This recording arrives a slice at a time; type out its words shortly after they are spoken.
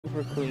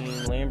Super clean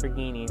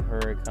Lamborghini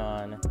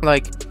Huracan,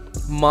 like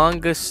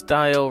manga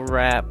style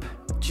wrap.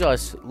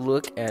 Just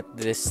look at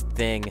this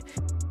thing.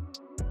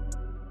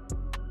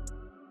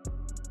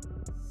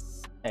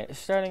 Alright,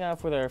 starting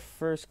off with our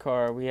first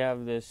car, we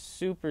have this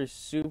super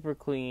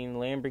clean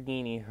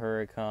Lamborghini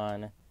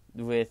Huracan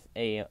with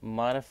a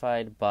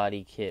modified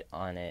body kit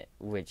on it,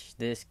 which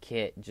this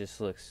kit just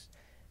looks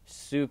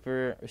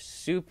super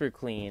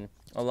clean,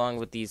 along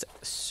with these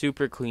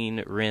super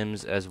clean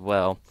rims as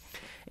well.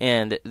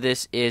 And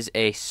this is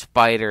a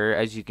Spider,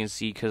 as you can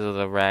see, because of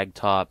the rag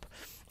top.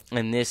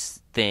 And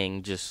this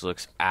thing just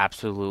looks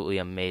absolutely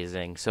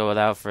amazing. So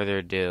without further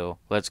ado,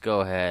 let's go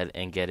ahead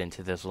and get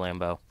into this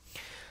Lambo.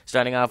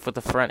 Starting off with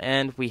the front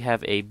end, we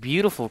have a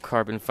beautiful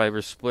carbon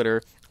fiber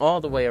splitter all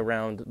the way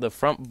around the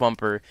front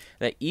bumper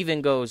that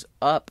even goes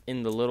up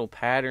in the little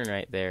pattern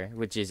right there,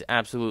 which is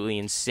absolutely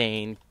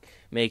insane,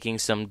 making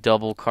some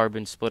double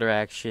carbon splitter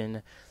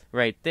action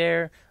right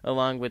there,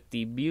 along with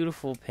the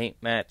beautiful paint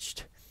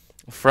matched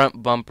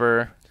front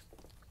bumper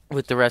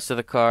with the rest of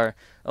the car,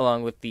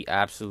 along with the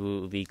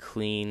absolutely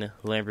clean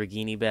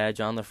Lamborghini badge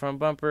on the front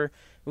bumper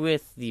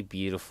with the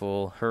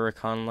beautiful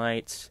Huracan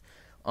lights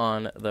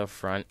on the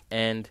front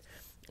end,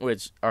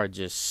 which are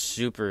just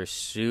super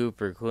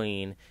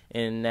clean.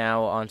 And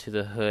now onto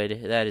the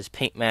hood, that is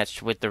paint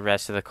matched with the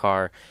rest of the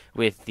car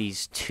with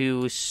these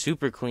two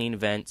super clean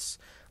vents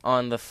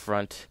on the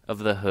front of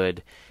the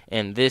hood.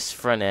 And this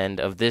front end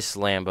of this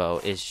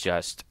Lambo is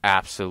just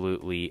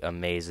absolutely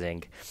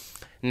amazing.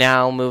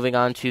 Now, moving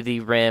on to the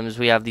rims,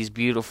 we have these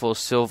beautiful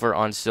silver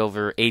on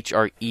silver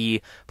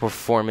HRE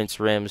performance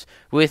rims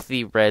with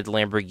the red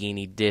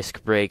Lamborghini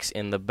disc brakes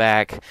in the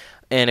back.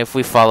 And if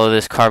we follow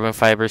this carbon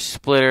fiber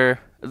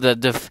splitter,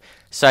 the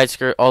side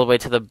skirt all the way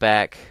to the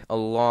back,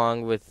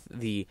 along with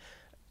the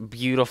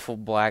beautiful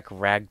black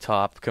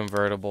ragtop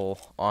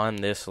convertible on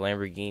this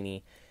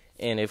Lamborghini.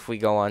 And if we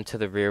go on to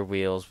the rear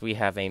wheels, we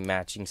have a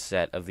matching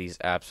set of these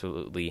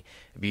absolutely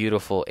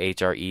beautiful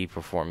HRE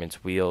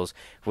performance wheels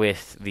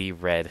with the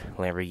red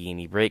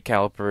Lamborghini brake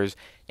calipers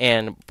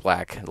and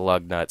black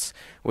lug nuts,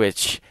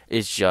 which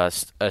is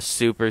just a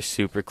super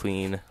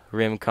clean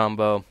rim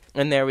combo.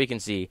 And there we can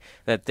see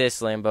that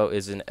this Lambo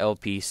is an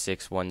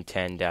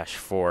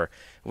LP6110-4,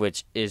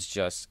 which is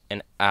just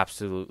an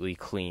absolutely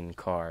clean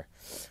car.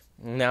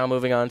 Now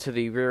moving on to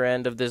the rear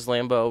end of this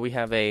Lambo, we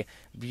have a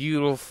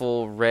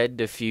beautiful red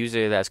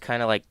diffuser that's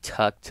kind of like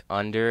tucked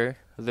under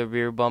the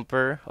rear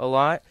bumper a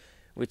lot,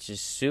 which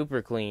is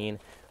super clean,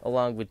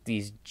 along with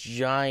these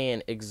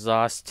giant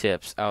exhaust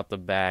tips out the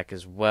back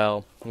as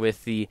well,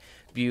 with the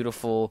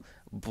beautiful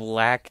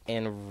black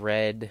and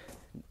red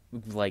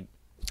like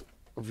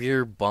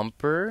rear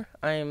bumper,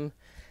 I'm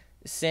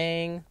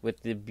saying,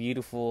 with the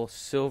beautiful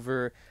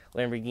silver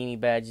Lamborghini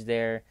badge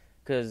there.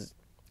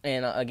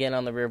 And again,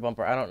 on the rear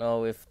bumper, I don't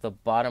know if the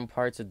bottom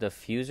part's a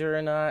diffuser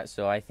or not,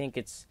 so I think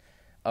that's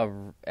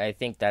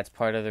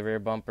part of the rear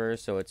bumper,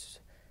 so it's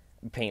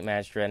paint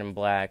matched red and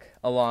black,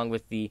 along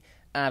with the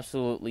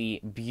absolutely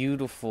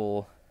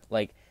beautiful,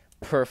 like,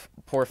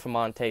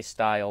 Performante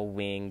style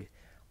wing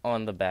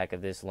on the back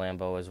of this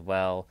Lambo as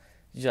well.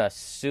 Just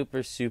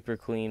super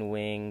clean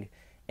wing.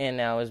 And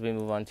now as we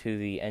move on to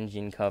the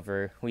engine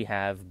cover, we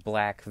have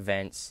black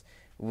vents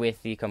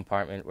with the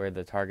compartment where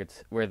the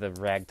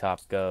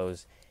ragtop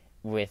goes,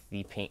 with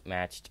the paint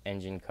matched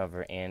engine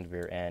cover and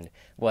rear end,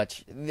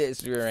 which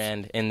this rear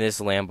end in this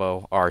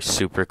Lambo are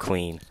super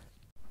clean.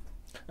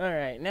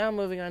 Alright, now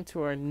moving on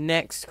to our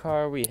next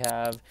car, we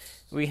have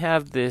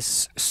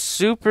this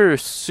super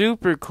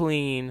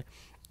clean,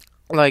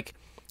 like,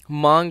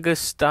 manga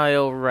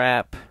style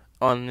wrap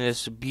on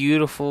this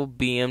beautiful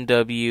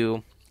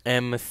BMW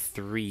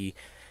M3.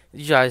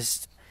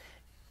 Just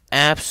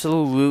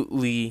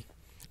absolutely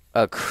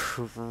a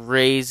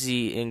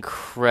crazy,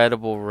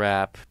 incredible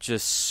wrap.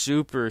 Just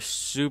super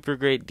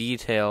great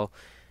detail.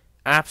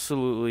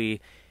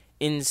 Absolutely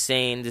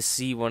insane to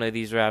see one of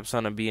these wraps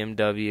on a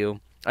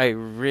BMW. I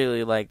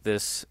really like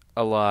this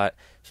a lot.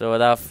 So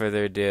without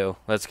further ado,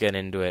 let's get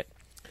into it.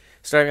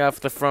 Starting off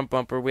with the front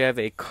bumper, we have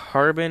a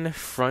carbon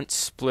front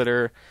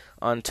splitter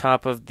on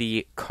top of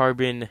the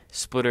carbon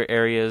splitter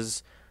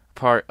areas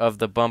part of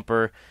the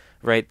bumper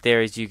right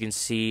there, as you can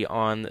see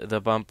on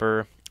the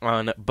bumper,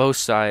 on both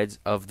sides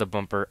of the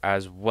bumper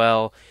as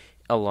well,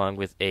 along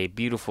with a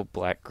beautiful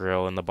black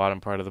grille in the bottom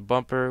part of the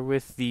bumper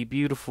with the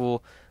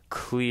beautiful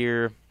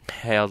clear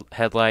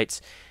headlights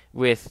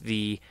with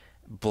the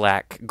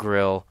black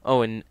grille.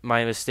 Oh, and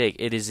my mistake,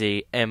 it is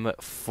a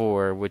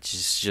M4, which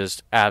is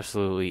just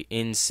absolutely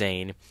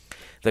insane.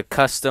 The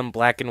custom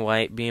black and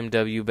white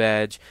BMW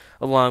badge,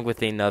 along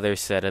with another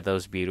set of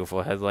those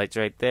beautiful headlights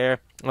right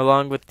there,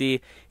 along with the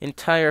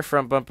entire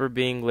front bumper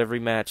being livery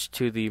matched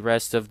to the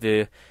rest of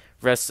the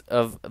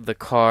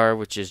car,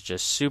 which is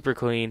just super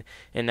clean.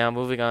 And now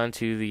moving on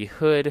to the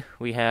hood,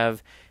 we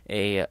have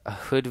a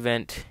hood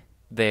vent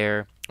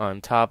there on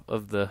top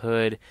of the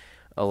hood,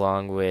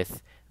 along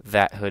with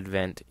that hood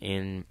vent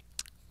in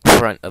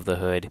front of the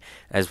hood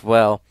as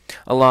well,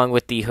 along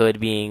with the hood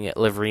being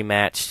livery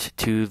matched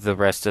to the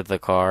rest of the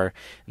car.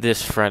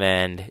 This front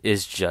end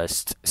is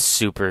just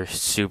super,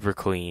 super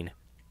clean.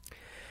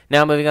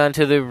 Now moving on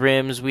to the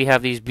rims, we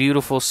have these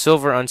beautiful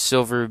silver on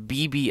silver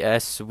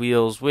BBS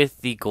wheels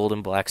with the gold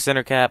and black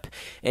center cap,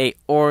 a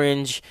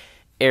orange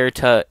air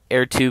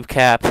tube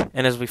cap,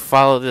 and as we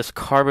follow this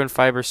carbon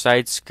fiber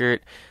side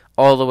skirt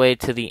all the way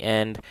to the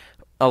end,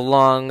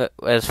 along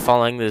as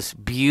following this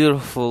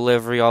beautiful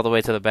livery all the way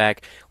to the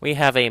back, we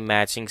have a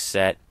matching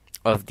set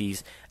of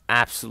these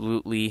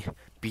absolutely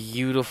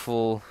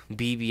beautiful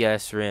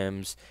BBS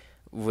rims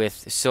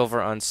with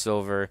silver on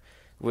silver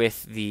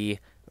with the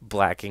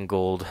black and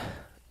gold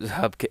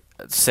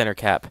center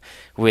cap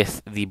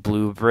with the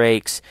blue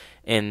brakes.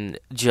 And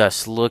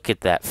just look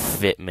at that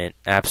fitment.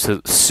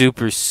 Absolute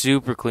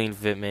super clean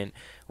fitment.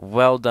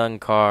 Well done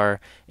car,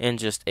 and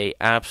just a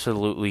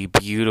absolutely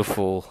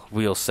beautiful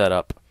wheel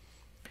setup.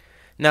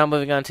 Now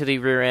moving on to the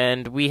rear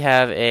end, we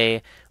have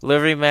a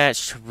livery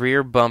matched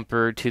rear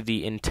bumper to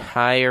the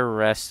entire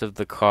rest of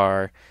the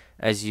car,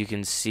 as you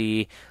can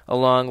see,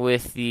 along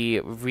with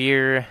the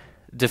rear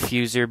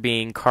diffuser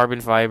being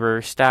carbon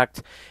fiber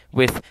stacked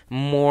with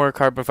more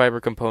carbon fiber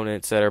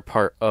components that are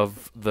part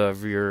of the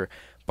rear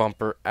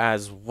bumper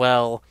as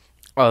well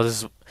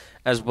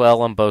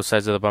on both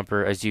sides of the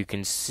bumper, as you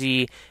can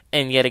see.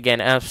 And yet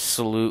again,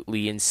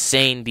 absolutely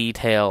insane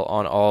detail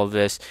on all of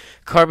this.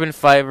 Carbon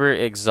fiber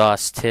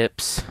exhaust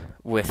tips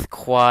with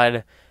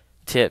quad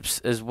tips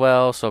as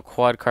well, so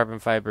quad carbon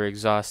fiber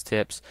exhaust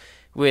tips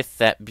with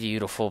that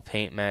beautiful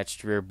paint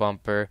matched rear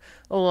bumper,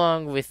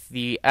 along with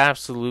the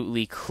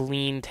absolutely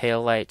clean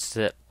taillights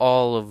that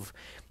all of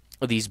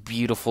these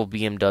beautiful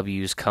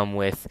BMWs come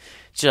with.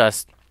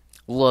 Just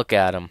look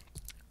at them.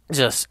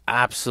 Just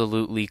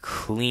absolutely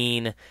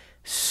clean,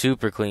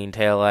 super clean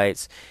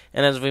taillights.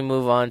 And as we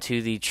move on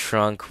to the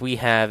trunk, we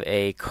have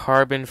a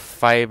carbon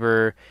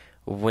fiber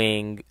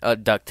wing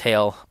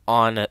ducktail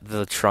on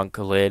the trunk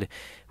lid,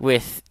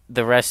 with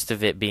the rest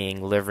of it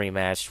being livery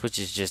matched, which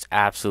is just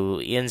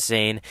absolutely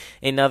insane.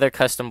 Another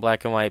custom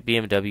black and white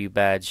BMW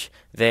badge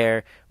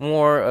there.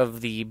 More of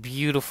the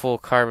beautiful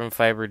carbon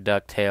fiber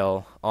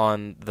ducktail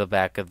on the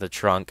back of the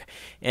trunk.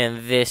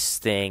 And this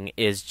thing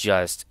is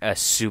just a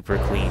super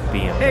clean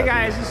BMW. Hey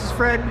guys, this is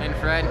Fred. And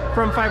Fred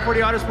From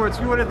 540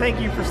 Autosports. We want to thank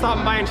you for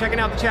stopping by and checking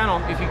out the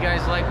channel. If you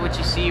guys like what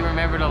you see,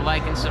 remember to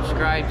like and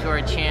subscribe to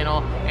our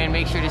channel, and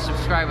make sure to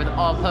subscribe with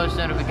all post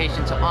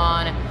notifications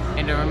on,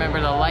 and to remember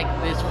to like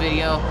this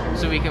video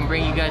so we can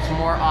bring you guys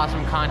more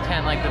awesome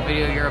content like the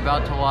video you're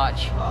about to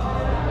watch.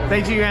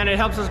 Thank you, and it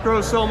helps us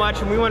grow so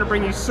much, and we want to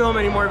bring you so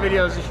many more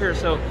videos this year,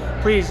 so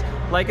please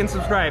like and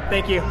subscribe.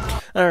 Thank you.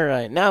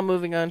 Alright, now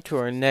moving on to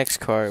our next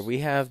car, we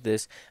have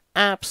this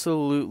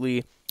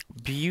absolutely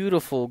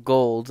beautiful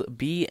gold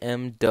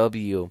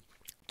BMW.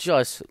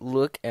 Just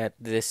look at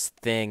this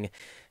thing.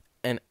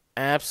 An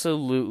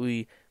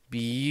absolutely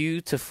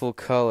beautiful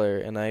color,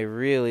 and I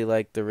really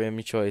like the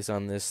rim choice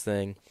on this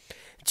thing.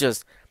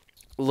 Just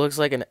looks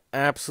like an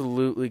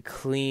absolutely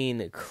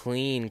clean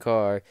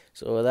car.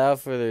 So without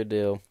further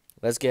ado,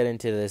 let's get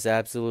into this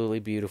absolutely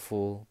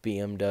beautiful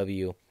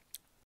BMW.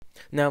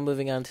 Now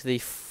moving on to the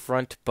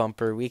front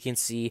bumper, we can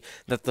see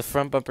that the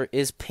front bumper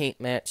is paint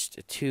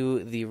matched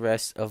to the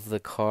rest of the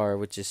car,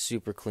 which is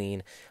super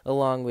clean,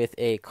 along with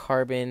a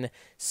carbon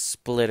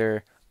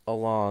splitter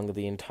along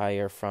the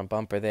entire front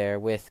bumper there,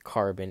 with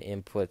carbon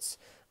inputs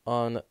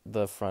on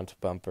the front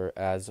bumper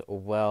as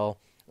well.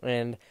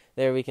 And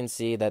there we can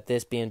see that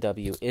this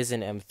BMW is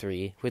an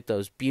M3 with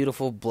those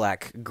beautiful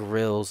black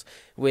grills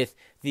with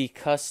the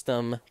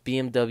custom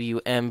BMW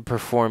M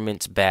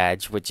Performance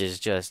badge, which is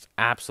just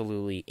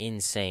absolutely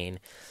insane,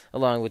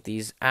 along with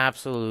these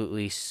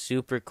absolutely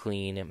super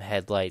clean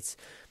headlights.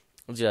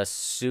 Just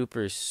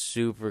super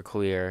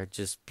clear,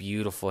 just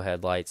beautiful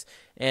headlights.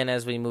 And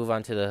as we move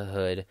on to the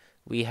hood,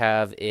 we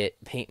have it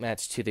paint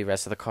matched to the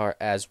rest of the car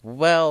as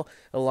well,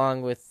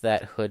 along with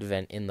that hood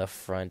vent in the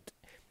front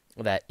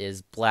that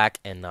is black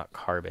and not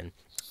carbon,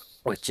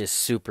 which is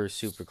super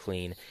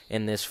clean.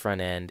 And this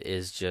front end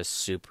is just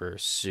super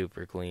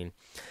clean.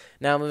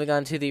 Now moving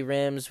on to the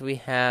rims, we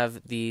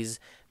have these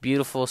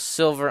beautiful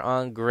silver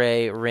on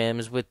gray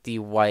rims with the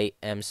white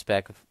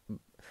M-Spec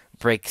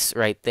brakes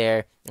right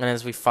there. And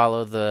as we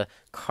follow the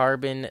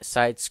carbon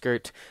side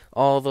skirt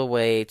all the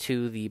way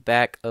to the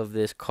back of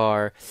this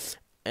car,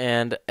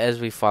 and as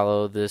we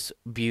follow this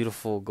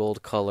beautiful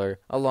gold color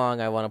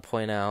along, I want to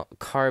point out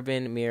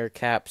carbon mirror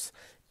caps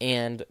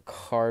and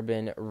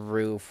carbon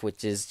roof,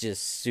 which is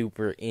just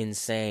super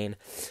insane.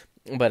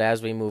 But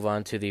as we move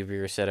on to the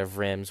rear set of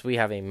rims, we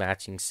have a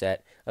matching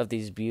set of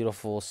these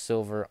beautiful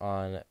silver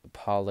on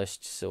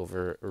polished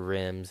silver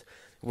rims,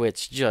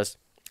 which just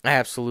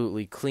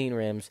absolutely clean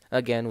rims,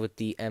 again with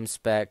the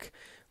M-Spec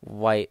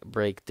white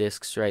brake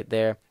discs right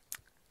there.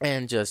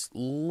 And just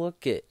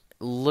look at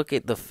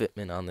the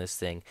fitment on this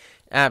thing.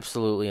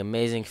 Absolutely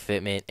amazing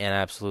fitment and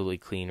absolutely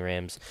clean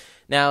rims.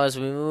 Now as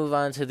we move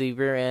on to the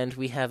rear end,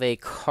 we have a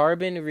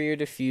carbon rear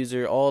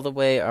diffuser all the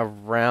way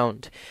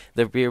around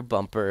the rear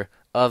bumper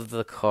of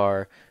the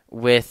car,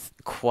 with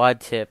quad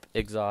tip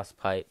exhaust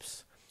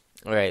pipes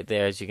right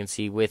there, as you can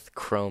see, with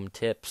chrome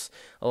tips,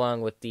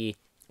 along with the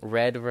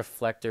red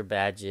reflector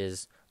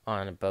badges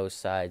on both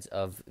sides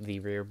of the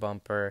rear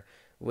bumper,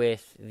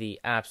 with the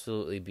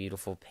absolutely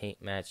beautiful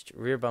paint matched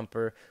rear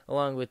bumper,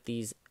 along with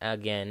these,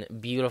 again,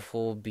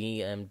 beautiful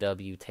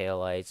BMW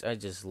taillights. I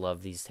just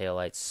love these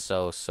taillights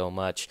so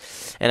much.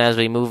 And as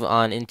we move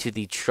on into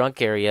the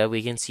trunk area,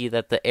 we can see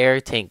that the air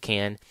tank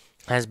can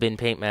has been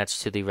paint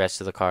matched to the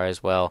rest of the car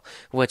as well,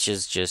 which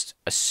is just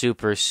a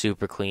super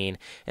clean.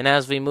 And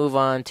as we move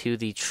on to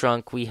the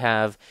trunk, we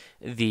have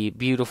the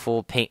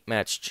beautiful paint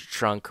matched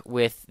trunk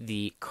with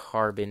the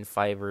carbon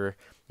fiber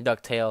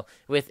ducktail,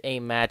 with a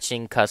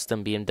matching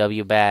custom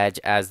BMW badge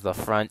as the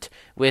front,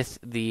 with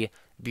the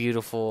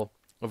beautiful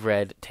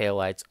red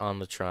taillights on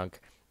the trunk,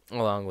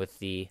 along with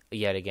the,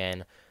 yet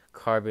again,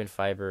 carbon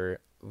fiber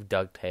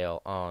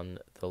ducktail on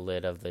the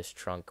lid of this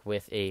trunk,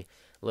 with a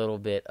little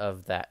bit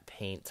of that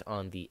paint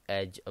on the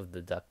edge of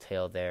the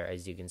ducktail there,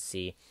 as you can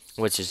see,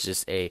 which is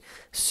just a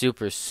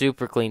super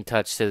clean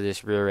touch to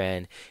this rear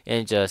end,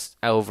 and just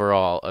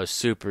overall a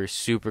super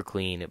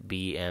clean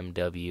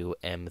BMW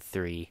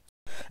M3.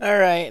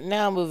 Alright,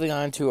 now moving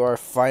on to our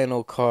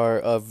final car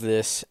of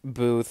this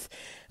booth.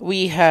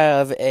 We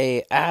have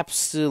a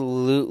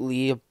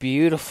absolutely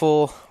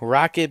beautiful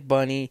Rocket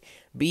Bunny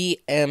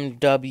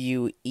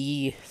BMW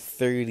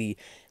E30,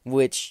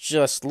 which,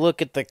 just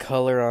look at the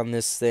color on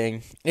this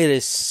thing. It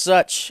is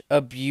such a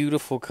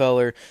beautiful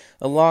color,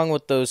 along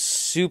with those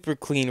super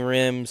clean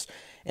rims,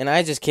 and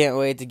I just can't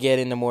wait to get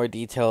into more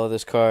detail of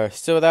this car.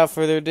 So without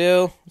further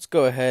ado, let's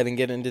go ahead and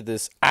get into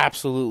this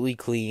absolutely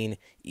clean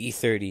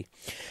E30.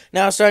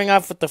 Now, starting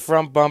off with the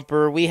front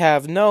bumper, we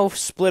have no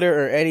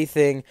splitter or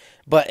anything,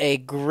 but a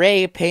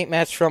gray paint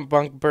match front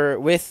bumper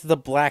with the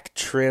black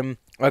trim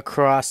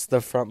across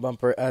the front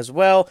bumper as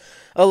well,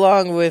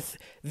 along with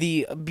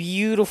the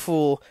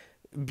beautiful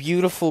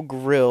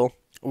grille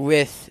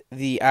with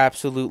the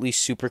absolutely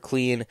super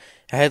clean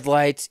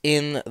headlights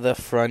in the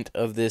front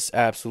of this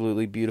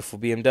absolutely beautiful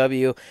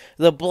BMW,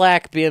 the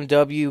black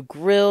BMW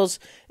grills,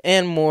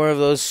 and more of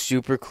those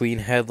super clean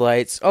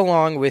headlights,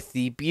 along with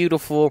the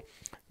beautiful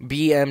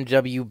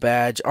BMW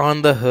badge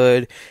on the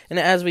hood. And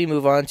as we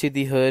move on to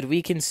the hood,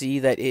 we can see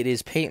that it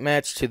is paint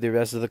matched to the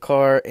rest of the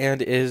car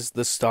and is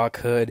the stock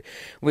hood,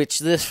 which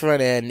this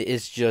front end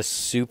is just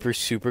super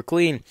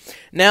clean.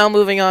 Now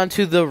moving on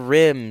to the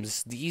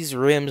rims. These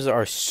rims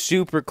are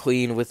super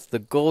clean with the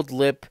gold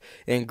lip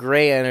and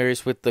gray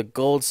enters with the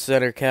gold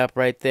center cap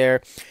right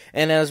there.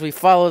 And as we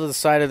follow the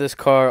side of this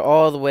car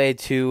all the way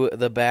to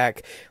the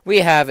back, we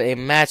have a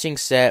matching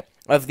set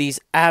of these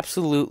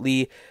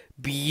absolutely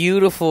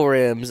beautiful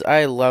rims.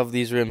 I love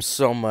these rims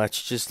so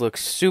much. Just look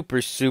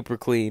super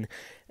clean,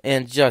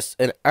 and just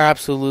an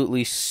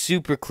absolutely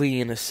super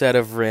clean set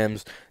of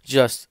rims.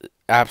 Just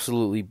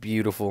absolutely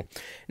beautiful.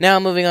 Now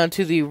moving on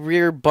to the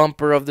rear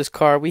bumper of this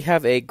car, we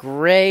have a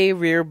gray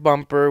rear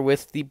bumper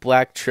with the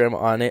black trim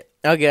on it,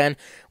 again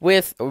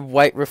with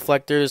white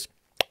reflectors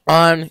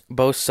on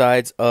both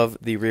sides of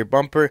the rear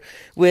bumper,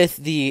 with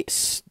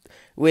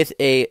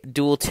a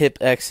dual tip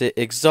exit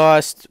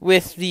exhaust,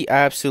 with the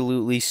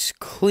absolutely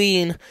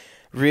clean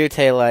rear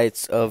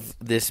taillights of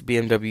this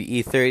BMW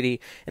E30.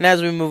 And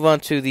as we move on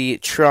to the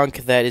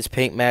trunk that is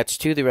paint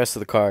matched to the rest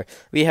of the car,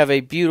 we have a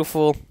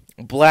beautiful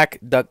black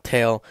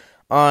ducktail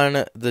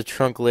on the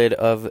trunk lid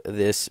of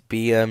this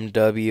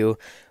BMW,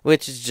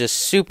 which is just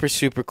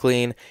super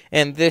clean,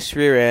 and this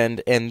rear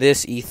end and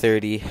this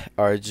E30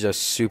 are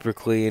just super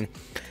clean.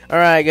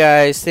 Alright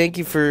guys, thank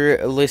you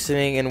for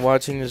listening and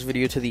watching this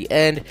video to the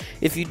end.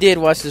 If you did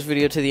watch this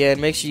video to the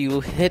end, make sure you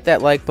hit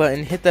that like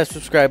button, hit that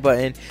subscribe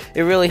button.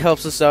 It really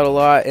helps us out a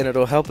lot, and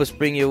it'll help us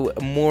bring you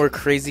more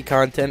crazy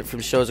content from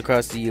shows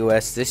across the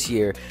US this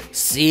year.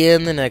 See you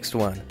in the next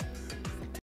one.